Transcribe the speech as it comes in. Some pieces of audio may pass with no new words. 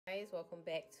Guys, welcome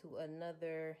back to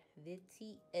another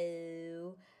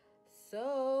video.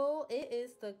 So it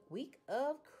is the week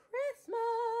of Christmas,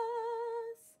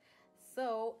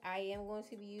 so I am going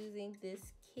to be using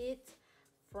this kit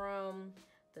from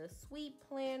the Sweet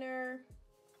Planner.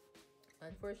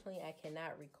 Unfortunately, I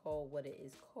cannot recall what it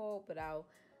is called, but I'll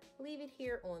leave it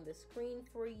here on the screen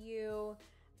for you.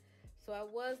 So I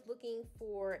was looking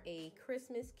for a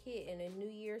Christmas kit and a New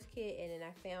Year's kit, and then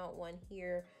I found one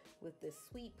here with the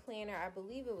Sweet Planner. I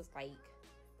believe it was like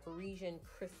Parisian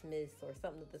Christmas or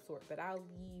something of the sort, but I'll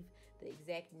leave the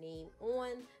exact name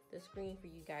on the screen for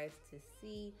you guys to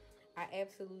see. I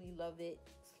absolutely love it.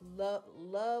 Love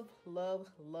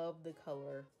the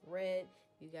color red.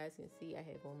 You guys can see I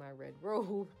have on my red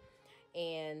robe,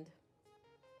 and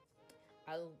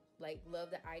I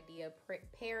love the idea of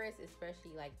Paris,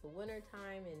 especially like the winter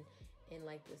time and in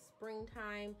like the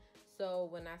springtime. So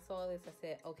when I saw this, I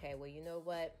said, okay, well, you know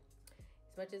what?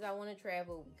 As much as I want to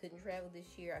travel, we couldn't travel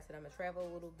this year. I said I'm gonna travel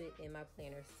a little bit in my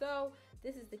planner. So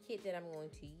this is the kit that I'm going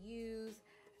to use.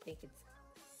 I think it's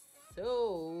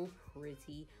so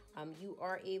pretty. You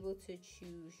are able to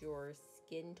choose your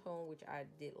skin tone, which I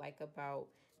did like about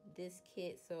this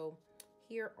kit. So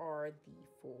here are the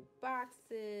full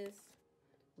boxes.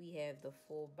 We have the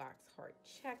full box heart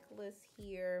checklist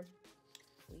here.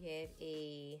 We have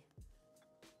a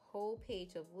whole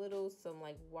page of some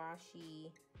like washi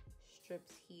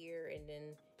strips here, and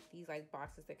then these like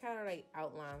boxes that kind of like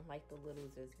outline like the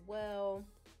littles as well.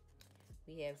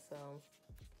 We have some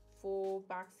full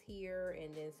box here,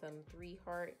 and then some 3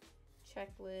 heart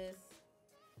checklists.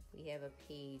 We have a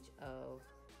page of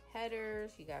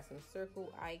headers. You got some circle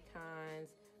icons,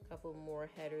 a couple more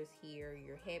headers here,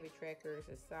 your habit trackers,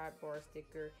 a sidebar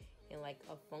sticker, and like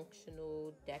a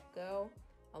functional deco,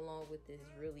 along with this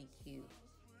really cute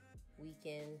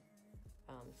weekend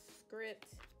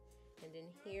script. And then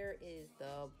here is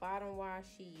the bottom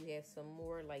washi. You have some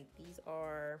more, like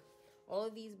all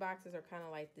of these boxes are kind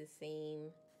of like the same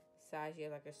size. You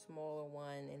have like a smaller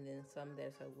one, and then some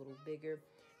that's a little bigger.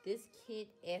 This kit,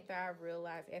 after I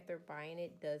realized after buying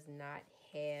it, does not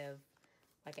have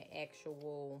like an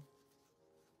actual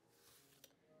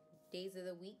days of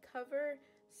the week cover.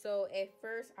 So at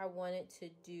first I wanted to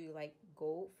do like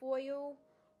gold foil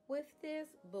with this,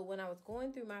 but when I was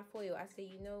going through my foil, I said,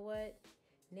 you know what?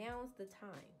 Now's the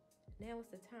time. Now is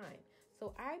the time.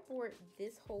 So I bought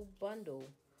this whole bundle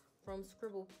from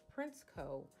Scribble Prints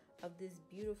Co. of this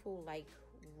beautiful like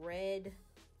red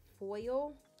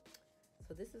foil.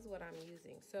 So this is what I'm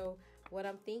using. So what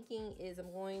I'm thinking is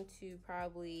I'm going to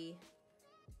probably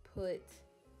put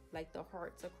like the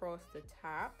hearts across the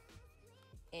top,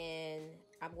 and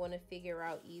I'm going to figure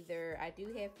out either, I do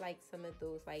have like some of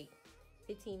those like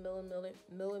 15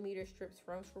 millimeter strips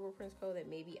from Scribble Prints Co. that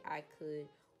maybe I could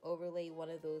overlay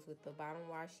one of those with the bottom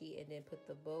washi and then put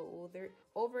the bow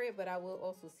over it, but I will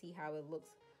also see how it looks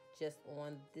just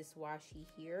on this washi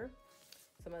here.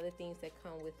 Some other things that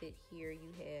come with it here,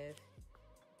 you have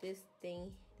this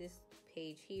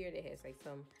page here that has like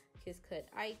some kiss cut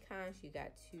icons. You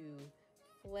got 2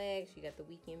 flags, you got the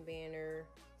weekend banner,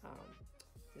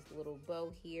 this little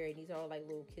bow here, and these are all like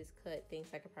little kiss cut things.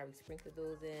 I could probably sprinkle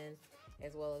those in,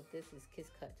 as well as this is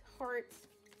kiss cut hearts.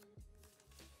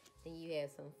 Then you have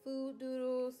some food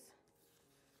doodles,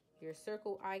 your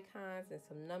circle icons, and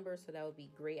some numbers, so that would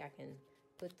be great. I can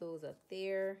put those up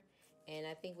there. And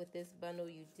I think with this bundle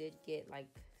you did get like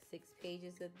 6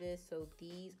 pages of this. So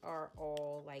these are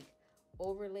all like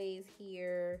overlays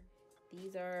here.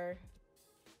 These are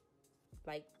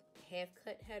like half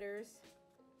cut headers,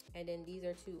 and then these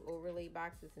are 2 overlay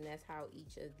boxes, and that's how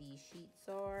each of these sheets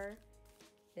are.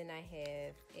 Then I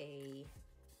have a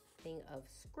thing of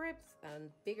scripts on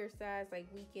bigger size, like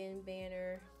weekend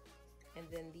banner, and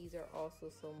then these are also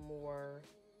some more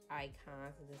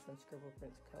icons, and then some Scribble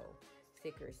Prints Co.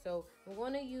 stickers. So I'm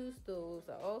going to use those.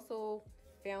 I also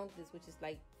found this, which is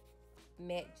like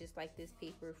matte, just like this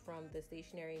paper from the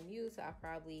Stationery Muse, so I'll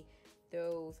probably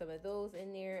throw some of those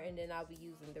in there, and then I'll be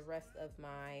using the rest of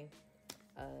my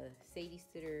Sadie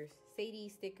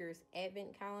stickers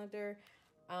advent calendar.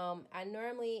 I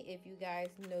normally, if you guys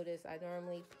notice, I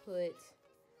normally put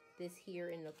this here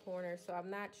in the corner, so I'm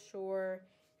not sure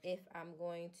if I'm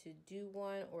going to do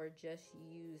one or just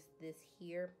use this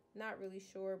here. Not really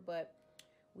sure, but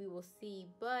we will see.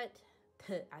 But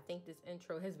I think this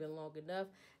intro has been long enough.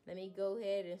 Let me go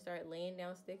ahead and start laying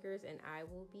down stickers, and I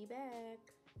will be back.